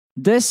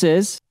This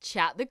is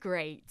Chat the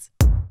Great.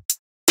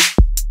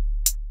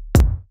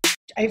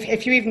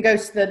 If you even go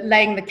to the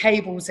laying the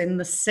cables in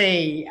the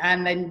sea,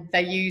 and then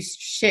they use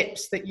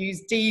ships that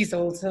use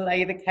diesel to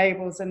lay the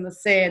cables in the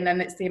sea, and then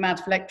it's the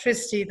amount of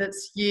electricity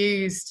that's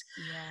used,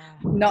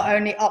 not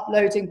only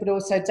uploading but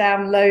also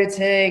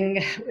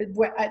downloading.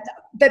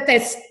 That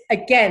there's,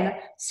 again,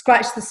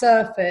 scratch the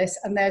surface,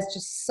 and there's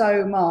just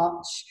so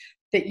much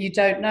that you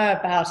don't know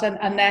about,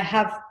 and there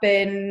have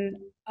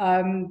been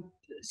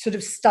sort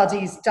of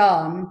studies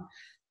done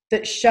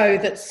that show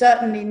that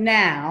certainly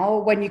now,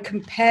 when you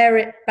compare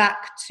it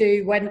back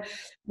to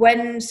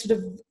when sort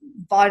of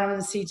vinyl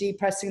and CD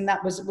pressing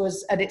that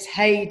was at its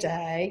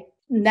heyday,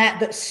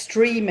 that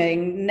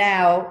streaming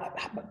now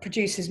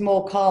produces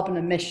more carbon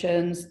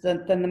emissions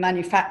than the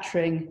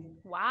manufacturing.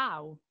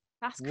 Wow,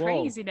 that's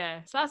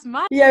craziness. That's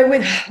mad. Yeah,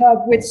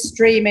 with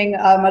streaming,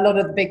 a lot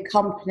of the big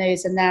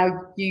companies are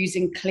now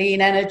using clean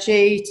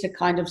energy to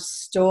kind of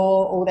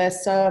store all their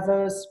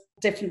servers.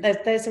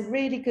 There's a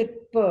really good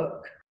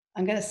book.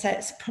 I'm going to say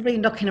it's probably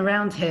knocking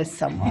around here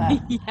somewhere.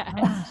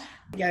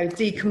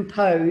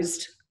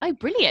 Decomposed. Oh,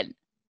 brilliant.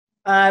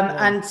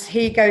 And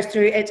he goes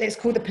through it. It's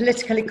called The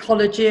Political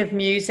Ecology of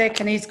Music,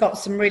 and he's got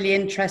some really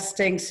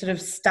interesting sort of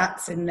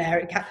stats in there.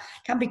 It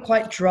can be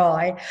quite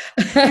dry.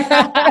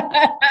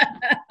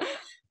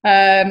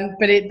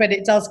 But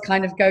it does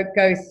kind of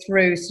go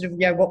through sort of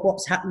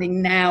what's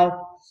happening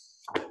now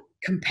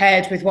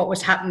compared with what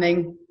was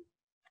happening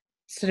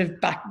sort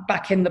of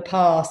back in the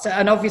past.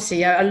 And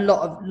obviously a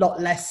lot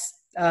less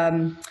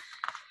vinyl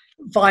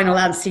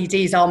and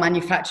CDs are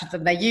manufactured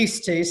than they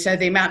used to, so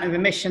the amount of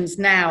emissions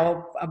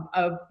now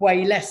are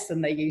way less than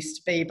they used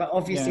to be. But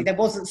obviously there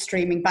wasn't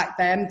streaming back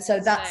then, so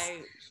that's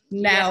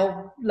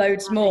now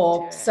loads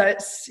more. So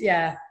it's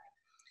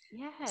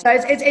so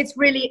it's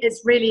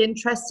really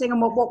interesting. And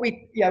what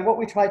we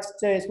try to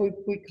do is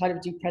we kind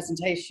of do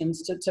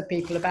presentations to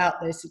people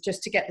about this,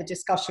 just to get the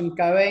discussion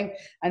going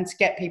and to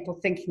get people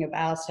thinking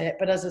about it.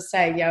 But as I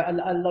say,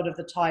 a lot of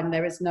the time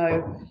there is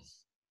no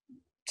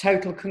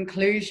total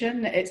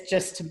conclusion. It's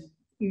just to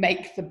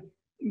make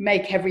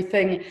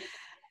everything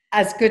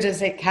as good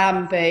as it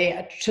can be,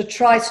 to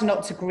try to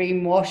not to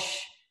greenwash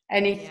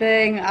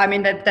anything. I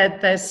mean,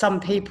 there's some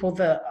people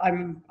that I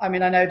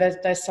know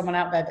there's someone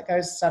out there that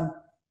goes,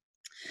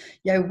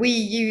 we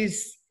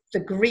use the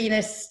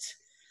greenest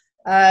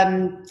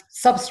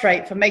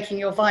substrate for making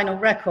your vinyl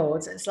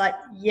records. It's like,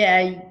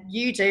 yeah,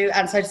 you do,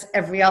 and so does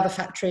every other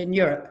factory in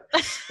Europe.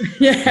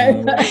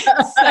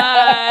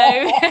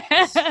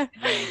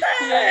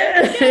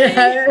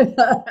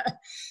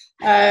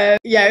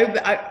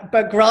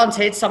 But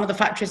granted, some of the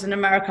factories in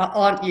America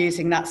aren't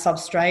using that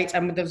substrate,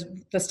 and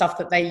the stuff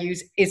that they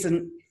use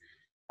isn't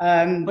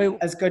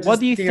as good. What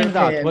do you think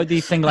that? What do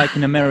you think? Like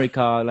in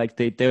America, like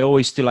they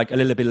always do like a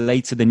little bit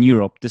later than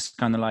Europe. This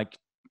kind of like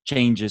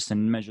changes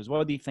and measures.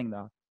 What do you think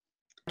that?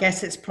 I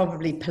guess it's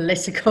probably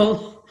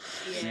political.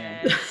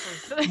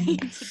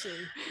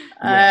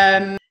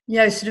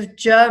 Sort of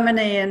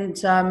Germany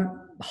and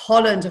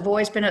Holland have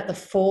always been at the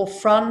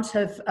forefront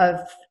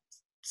of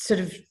sort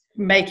of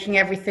making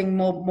everything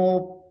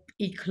more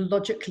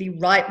ecologically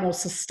right, more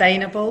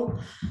sustainable.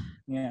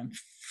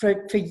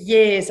 For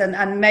years,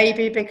 and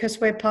maybe because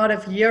we're part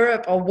of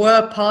Europe, or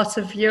were part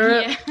of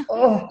Europe.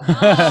 No.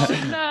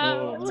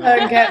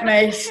 Don't get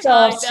me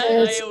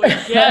started.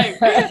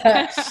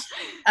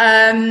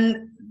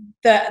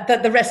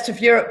 That the rest of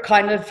Europe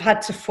kind of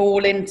had to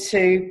fall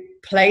into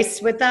place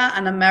with that,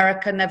 and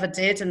America never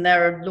did, and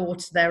they're a law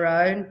to their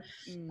own.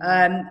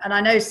 And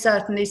I know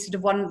certainly sort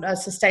of one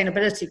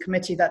sustainability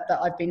committee that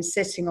I've been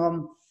sitting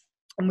on,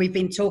 and we've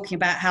been talking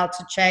about how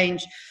to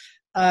change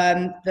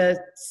the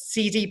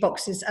CD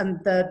boxes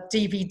and the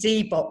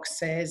DVD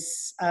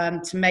boxes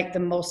to make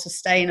them more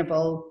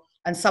sustainable.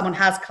 And someone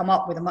has come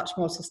up with a much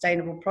more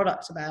sustainable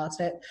product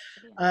about it.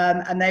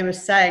 And they were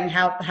saying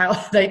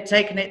how they'd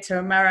taken it to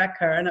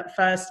America, and at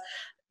first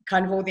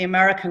kind of all the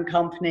American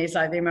companies,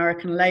 like the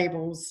American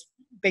labels,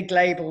 big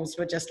labels,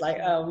 were just like,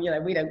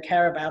 we don't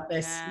care about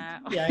this.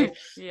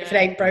 If it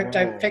ain't broke,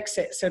 don't fix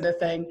it, sort of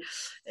thing.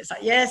 It's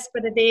like, yes,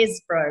 but it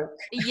is broke.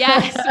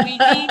 Yes, we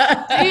need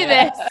to do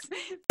this.